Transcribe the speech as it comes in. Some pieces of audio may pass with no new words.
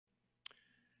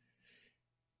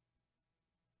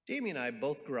Jamie and I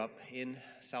both grew up in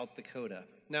South Dakota.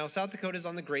 Now, South Dakota is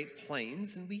on the Great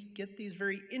Plains, and we get these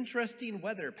very interesting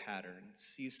weather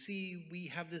patterns. You see, we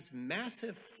have this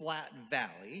massive flat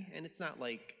valley, and it's not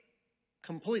like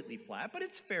completely flat, but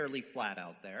it's fairly flat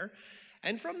out there.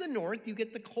 And from the north, you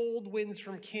get the cold winds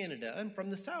from Canada, and from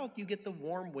the south, you get the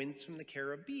warm winds from the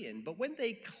Caribbean. But when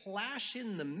they clash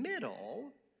in the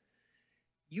middle,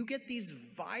 you get these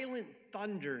violent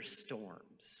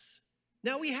thunderstorms.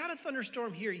 Now, we had a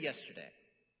thunderstorm here yesterday,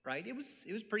 right? It was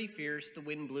pretty fierce, the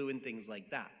wind blew and things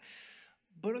like that.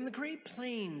 But on the Great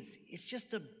Plains, it's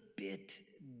just a bit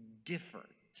different.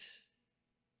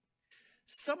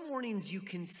 Some mornings you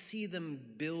can see them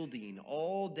building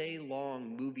all day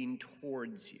long, moving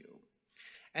towards you.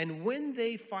 And when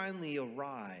they finally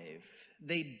arrive,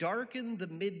 they darken the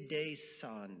midday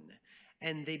sun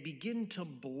and they begin to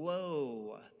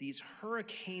blow these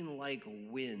hurricane-like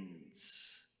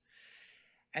winds.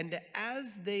 And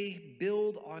as they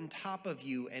build on top of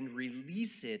you and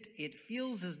release it, it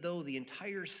feels as though the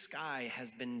entire sky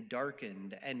has been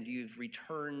darkened and you've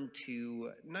returned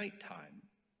to nighttime.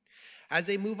 As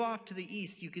they move off to the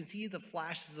east, you can see the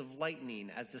flashes of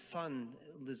lightning as the sun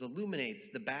illuminates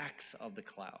the backs of the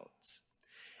clouds.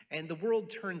 And the world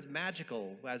turns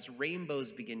magical as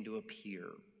rainbows begin to appear.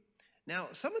 Now,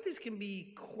 some of these can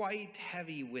be quite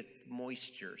heavy with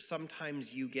moisture.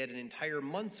 Sometimes you get an entire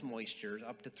month's moisture,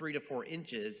 up to 3 to 4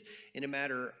 inches, in a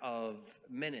matter of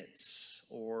minutes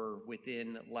or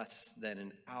within less than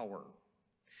an hour.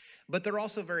 But they're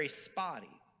also very spotty.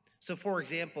 So, for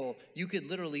example, you could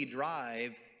literally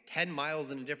drive 10 miles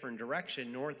in a different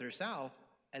direction, north or south,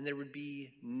 and there would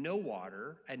be no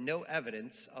water and no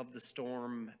evidence of the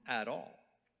storm at all.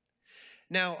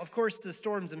 Now, of course, the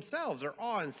storms themselves are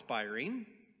awe-inspiring,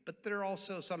 but they're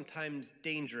also sometimes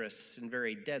dangerous and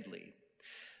very deadly.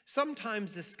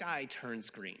 Sometimes the sky turns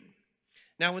green.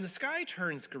 Now, when the sky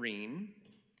turns green,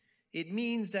 it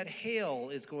means that hail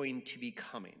is going to be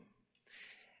coming.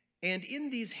 And in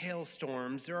these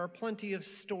hailstorms, there are plenty of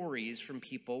stories from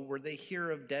people where they hear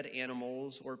of dead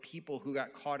animals or people who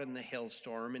got caught in the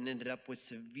hailstorm and ended up with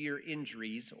severe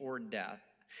injuries or death.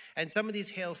 And some of these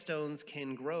hailstones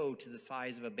can grow to the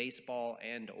size of a baseball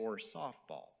and or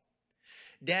softball.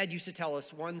 Dad used to tell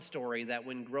us one story that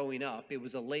when growing up, it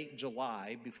was a late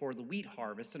July before the wheat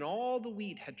harvest, and all the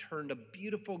wheat had turned a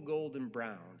beautiful golden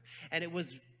brown. And it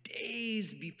was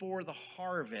days before the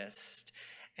harvest.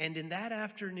 And in that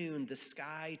afternoon, the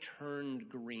sky turned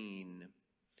green.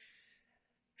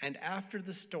 And after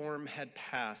the storm had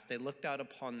passed, they looked out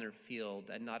upon their field,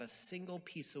 and not a single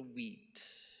piece of wheat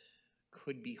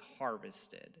could be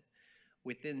harvested.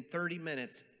 Within 30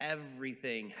 minutes,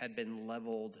 everything had been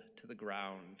leveled to the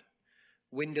ground.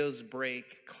 Windows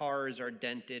break, cars are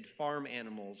dented, farm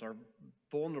animals are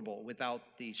vulnerable without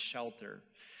the shelter.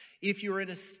 If you're in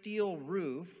a steel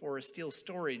roof or a steel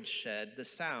storage shed, the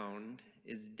sound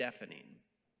is deafening.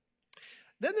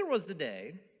 Then there was the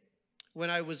day when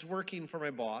I was working for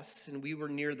my boss and we were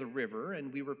near the river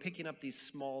and we were picking up these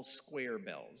small square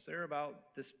bells. They're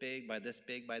about this big by this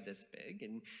big by this big,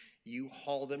 and you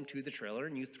haul them to the trailer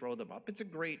and you throw them up. It's a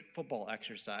great football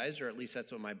exercise, or at least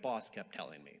that's what my boss kept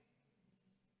telling me.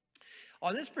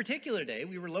 On this particular day,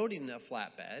 we were loading a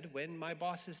flatbed when my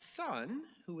boss's son,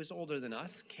 who was older than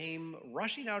us, came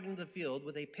rushing out into the field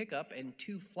with a pickup and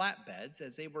 2 flatbeds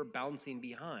as they were bouncing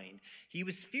behind. He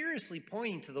was furiously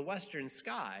pointing to the western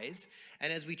skies,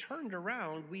 and as we turned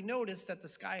around, we noticed that the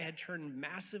sky had turned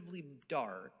massively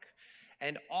dark,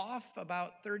 and off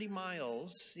about 30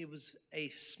 miles, it was a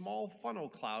small funnel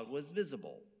cloud was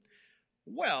visible.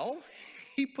 Well,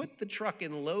 he put the truck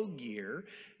in low gear,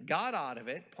 got out of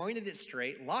it, pointed it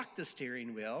straight, locked the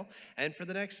steering wheel, and for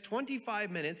the next 25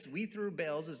 minutes, we threw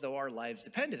bells as though our lives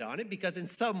depended on it, because in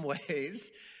some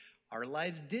ways, our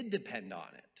lives did depend on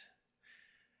it.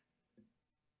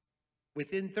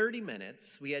 Within 30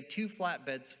 minutes, we had 2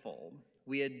 flatbeds full.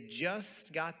 We had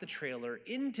just got the trailer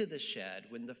into the shed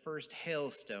when the first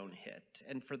hailstone hit,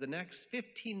 and for the next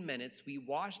 15 minutes, we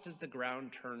watched as the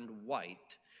ground turned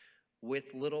white,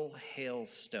 with little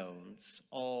hailstones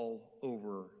all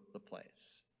over the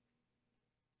place.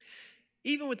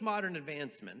 Even with modern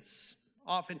advancements,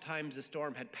 oftentimes the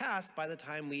storm had passed by the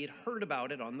time we had heard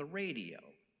about it on the radio.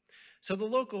 So the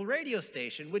local radio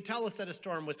station would tell us that a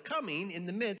storm was coming in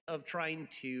the midst of trying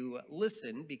to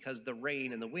listen because the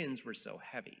rain and the winds were so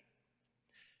heavy.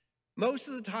 Most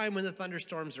of the time when the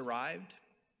thunderstorms arrived,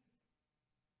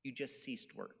 you just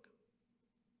ceased work.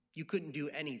 You couldn't do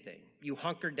anything. You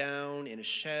hunkered down in a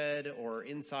shed or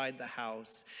inside the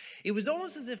house. It was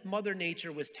almost as if Mother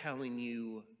Nature was telling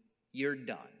you, you're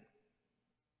done.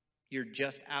 You're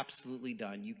just absolutely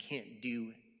done. You can't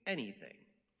do anything.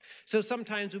 So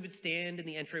sometimes we would stand in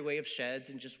the entryway of sheds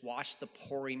and just watch the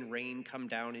pouring rain come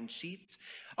down in sheets.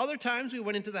 Other times we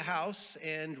went into the house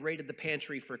and raided the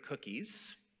pantry for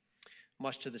cookies,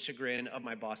 much to the chagrin of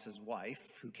my boss's wife,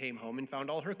 who came home and found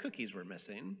all her cookies were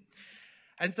missing.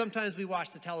 And sometimes we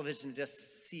watched the television to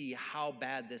just see how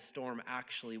bad this storm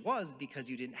actually was, because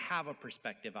you didn't have a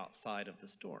perspective outside of the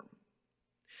storm.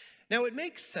 Now, it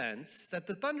makes sense that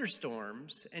the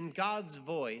thunderstorms and God's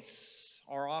voice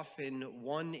are often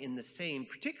one in the same,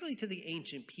 particularly to the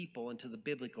ancient people and to the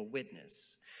biblical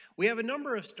witness. We have a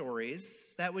number of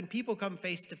stories that when people come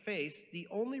face to face, the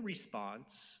only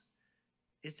response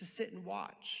is to sit and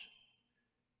watch,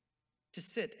 to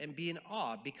sit and be in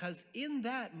awe, because in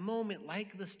that moment,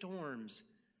 like the storms,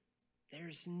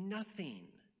 there's nothing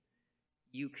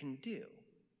you can do.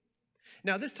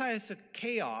 Now, this type of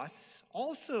chaos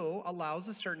also allows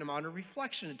a certain amount of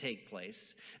reflection to take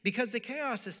place, because the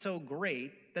chaos is so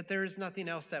great that there is nothing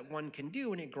else that one can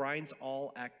do, and it grinds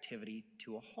all activity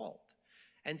to a halt.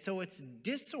 And so it's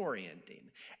disorienting,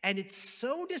 and it's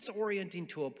so disorienting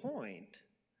to a point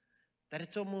that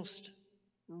it's almost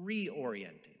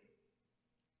reorienting.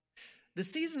 The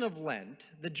season of Lent,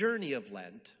 the journey of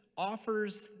Lent,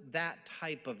 offers that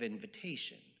type of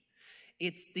invitation.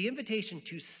 It's the invitation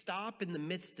to stop in the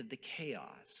midst of the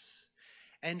chaos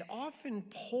and often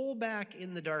pull back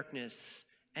in the darkness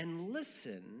and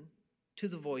listen to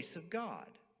the voice of God.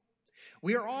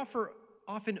 We are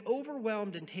often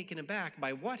overwhelmed and taken aback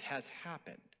by what has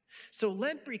happened. So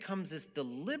Lent becomes this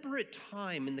deliberate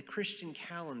time in the Christian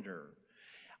calendar,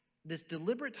 this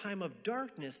deliberate time of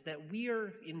darkness that we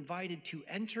are invited to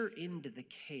enter into the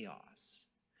chaos.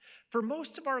 For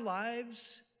most of our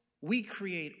lives, we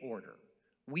create order.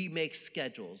 We make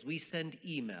schedules, we send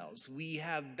emails, we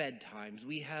have bedtimes,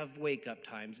 we have wake-up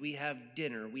times, we have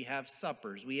dinner, we have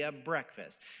suppers, we have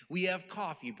breakfast, we have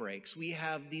coffee breaks, we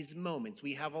have these moments,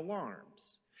 we have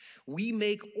alarms. We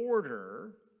make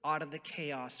order out of the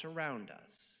chaos around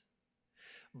us.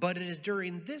 But it is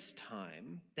during this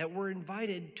time that we're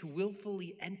invited to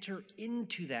willfully enter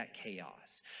into that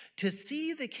chaos, to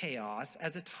see the chaos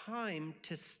as a time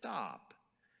to stop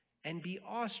and be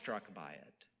awestruck by it.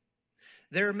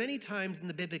 There are many times in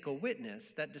the biblical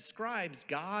witness that describes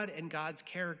God and God's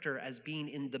character as being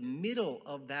in the middle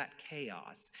of that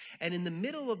chaos. And in the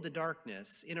middle of the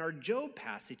darkness, in our Job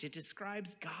passage, it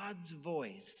describes God's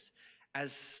voice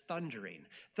as thundering.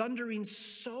 Thundering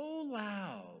so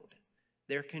loud,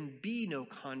 there can be no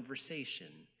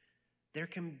conversation. There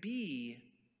can be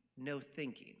no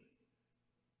thinking.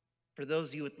 For those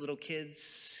of you with little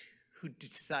kids who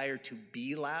desire to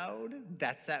be loud,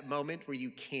 that's that moment where you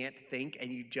can't think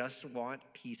and you just want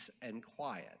peace and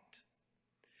quiet.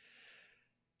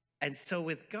 And so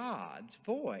with God's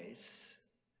voice,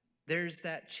 there's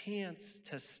that chance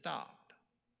to stop.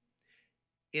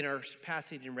 In our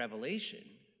passage in Revelation,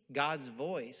 God's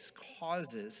voice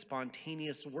causes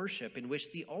spontaneous worship in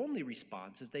which the only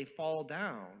response is they fall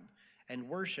down and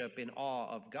worship in awe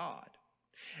of God.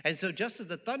 And so just as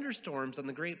the thunderstorms on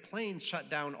the Great Plains shut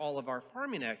down all of our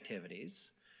farming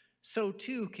activities, so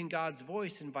too can God's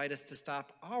voice invite us to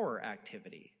stop our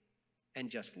activity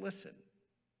and just listen.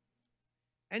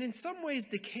 And in some ways,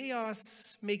 the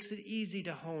chaos makes it easy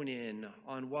to hone in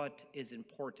on what is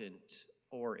important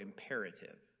or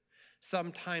imperative.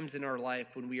 Sometimes in our life,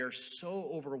 when we are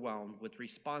so overwhelmed with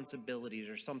responsibilities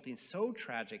or something so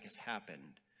tragic has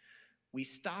happened, we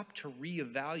stop to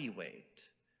reevaluate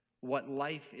what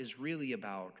life is really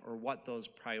about or what those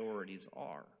priorities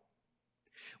are.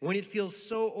 When it feels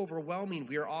so overwhelming,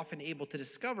 we are often able to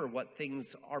discover what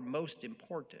things are most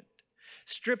important.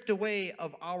 Stripped away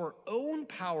of our own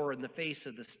power in the face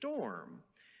of the storm,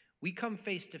 we come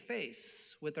face to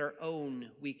face with our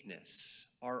own weakness,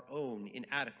 our own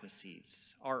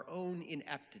inadequacies, our own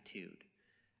ineptitude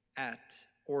at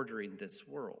ordering this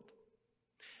world.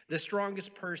 The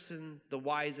strongest person, the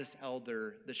wisest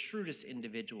elder, the shrewdest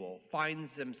individual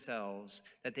finds themselves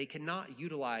that they cannot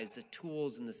utilize the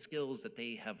tools and the skills that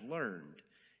they have learned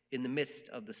in the midst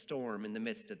of the storm, in the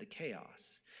midst of the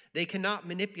chaos. They cannot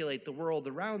manipulate the world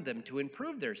around them to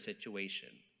improve their situation.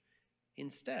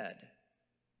 Instead,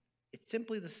 it's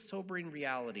simply the sobering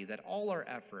reality that all our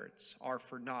efforts are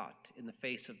for naught in the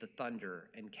face of the thunder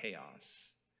and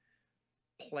chaos.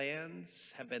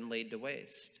 Plans have been laid to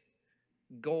waste.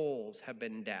 Goals have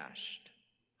been dashed.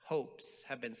 Hopes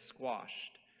have been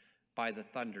squashed by the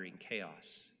thundering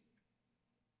chaos.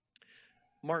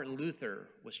 Martin Luther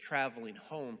was traveling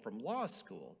home from law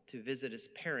school to visit his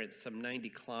parents some 90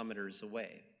 kilometers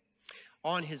away.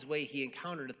 On his way, he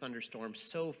encountered a thunderstorm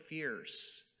so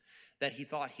fierce that he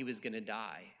thought he was going to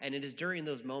die. And it is during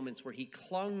those moments where he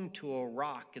clung to a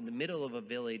rock in the middle of a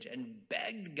village and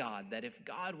begged God that if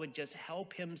God would just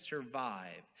help him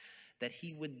survive, that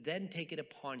he would then take it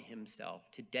upon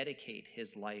himself to dedicate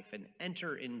his life and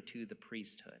enter into the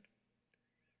priesthood.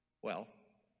 Well,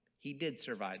 he did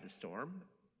survive the storm,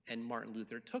 and Martin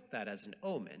Luther took that as an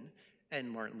omen, and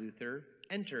Martin Luther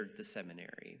entered the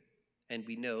seminary. And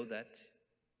we know that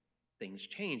things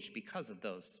changed because of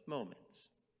those moments.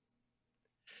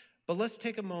 But let's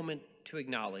take a moment to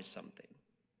acknowledge something.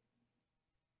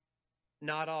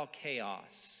 Not all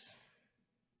chaos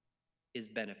is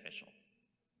beneficial.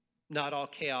 Not all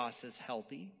chaos is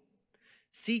healthy.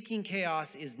 Seeking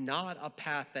chaos is not a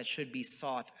path that should be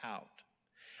sought out.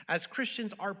 As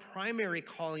Christians, our primary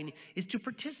calling is to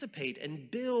participate and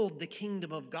build the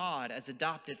kingdom of God as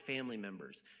adopted family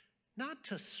members, not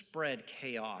to spread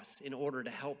chaos in order to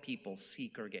help people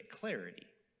seek or get clarity.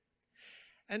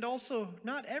 And also,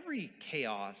 not every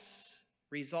chaos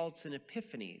results in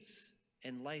epiphanies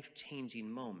and life-changing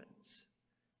moments.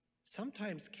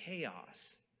 Sometimes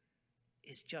chaos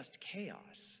is just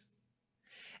chaos.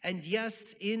 And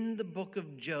yes, in the book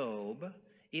of Job,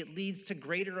 it leads to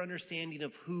greater understanding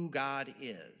of who God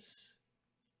is.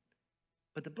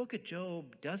 But the book of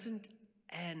Job doesn't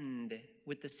end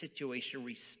with the situation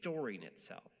restoring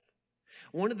itself.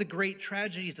 One of the great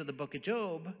tragedies of the book of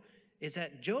Job is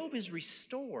that Job is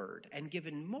restored and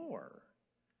given more.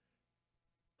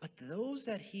 But those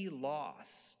that he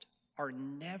lost are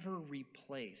never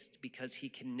replaced because he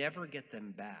can never get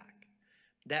them back.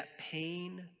 That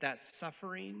pain, that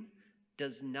suffering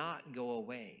does not go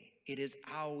away. It is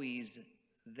always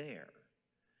there.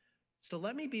 So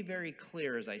let me be very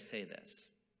clear as I say this.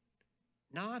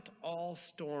 Not all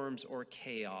storms or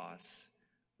chaos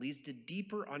leads to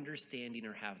deeper understanding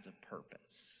or has a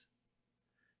purpose.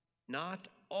 Not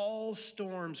all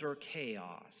storms or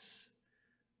chaos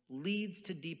leads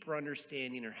to deeper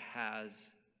understanding or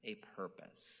has a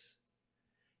purpose.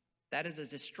 That is a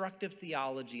destructive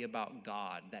theology about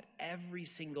God, that every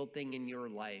single thing in your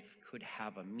life could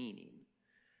have a meaning.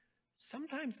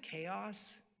 Sometimes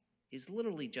chaos is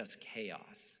literally just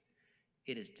chaos.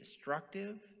 It is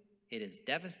destructive, it is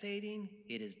devastating,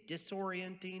 it is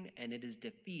disorienting, and it is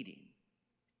defeating.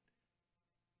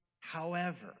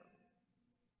 However,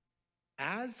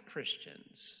 as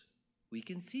Christians, we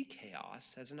can see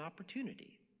chaos as an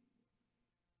opportunity.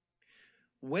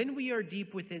 When we are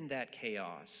deep within that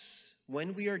chaos,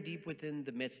 when we are deep within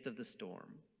the midst of the storm,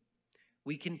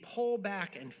 we can pull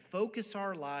back and focus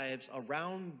our lives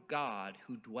around God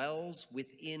who dwells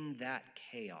within that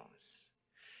chaos.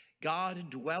 God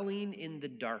dwelling in the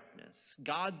darkness,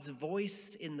 God's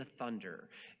voice in the thunder,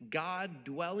 God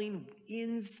dwelling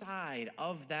inside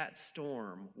of that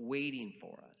storm, waiting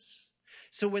for us.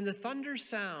 So when the thunder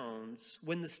sounds,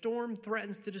 when the storm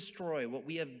threatens to destroy what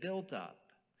we have built up,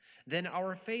 then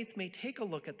our faith may take a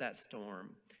look at that storm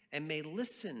and may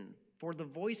listen for the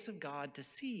voice of God to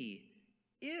see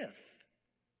if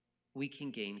we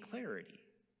can gain clarity.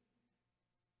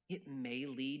 It may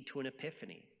lead to an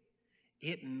epiphany.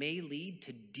 It may lead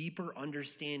to deeper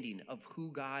understanding of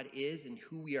who God is and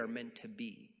who we are meant to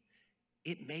be.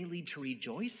 It may lead to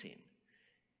rejoicing.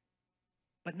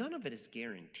 But none of it is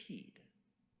guaranteed.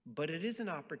 But it is an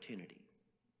opportunity.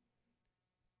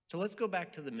 So let's go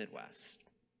back to the Midwest,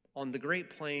 on the Great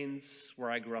Plains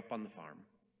where I grew up on the farm.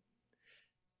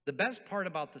 The best part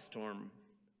about the storm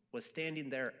was standing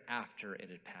there after it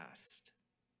had passed.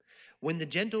 When the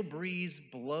gentle breeze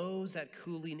blows that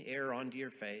cooling air onto your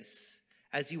face,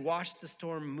 as you watch the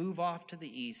storm move off to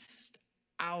the east,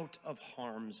 out of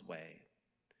harm's way,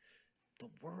 the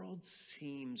world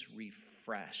seems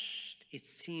refreshed. It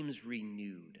seems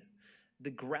renewed.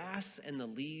 The grass and the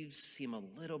leaves seem a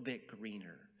little bit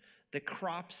greener. The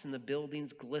crops and the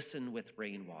buildings glisten with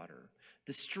rainwater.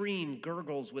 The stream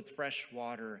gurgles with fresh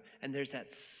water, and there's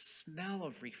that smell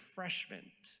of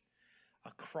refreshment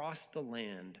across the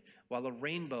land, while a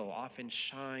rainbow often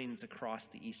shines across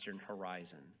the eastern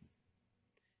horizon.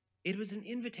 It was an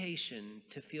invitation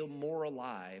to feel more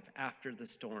alive after the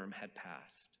storm had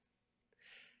passed.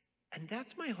 And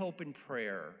that's my hope and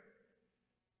prayer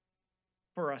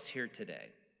for us here today.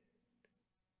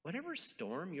 Whatever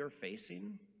storm you're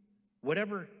facing,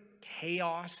 whatever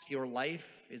chaos your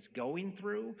life is going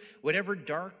through, whatever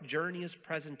dark journey is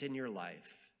present in your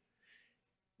life,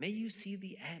 may you see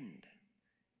the end.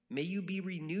 May you be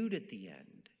renewed at the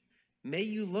end. May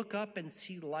you look up and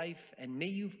see life, and may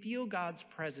you feel God's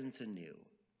presence anew.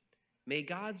 May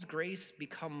God's grace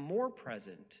become more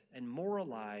present and more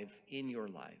alive in your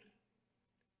life.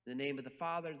 In the name of the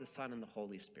Father, the Son, and the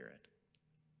Holy Spirit.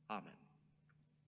 Amen.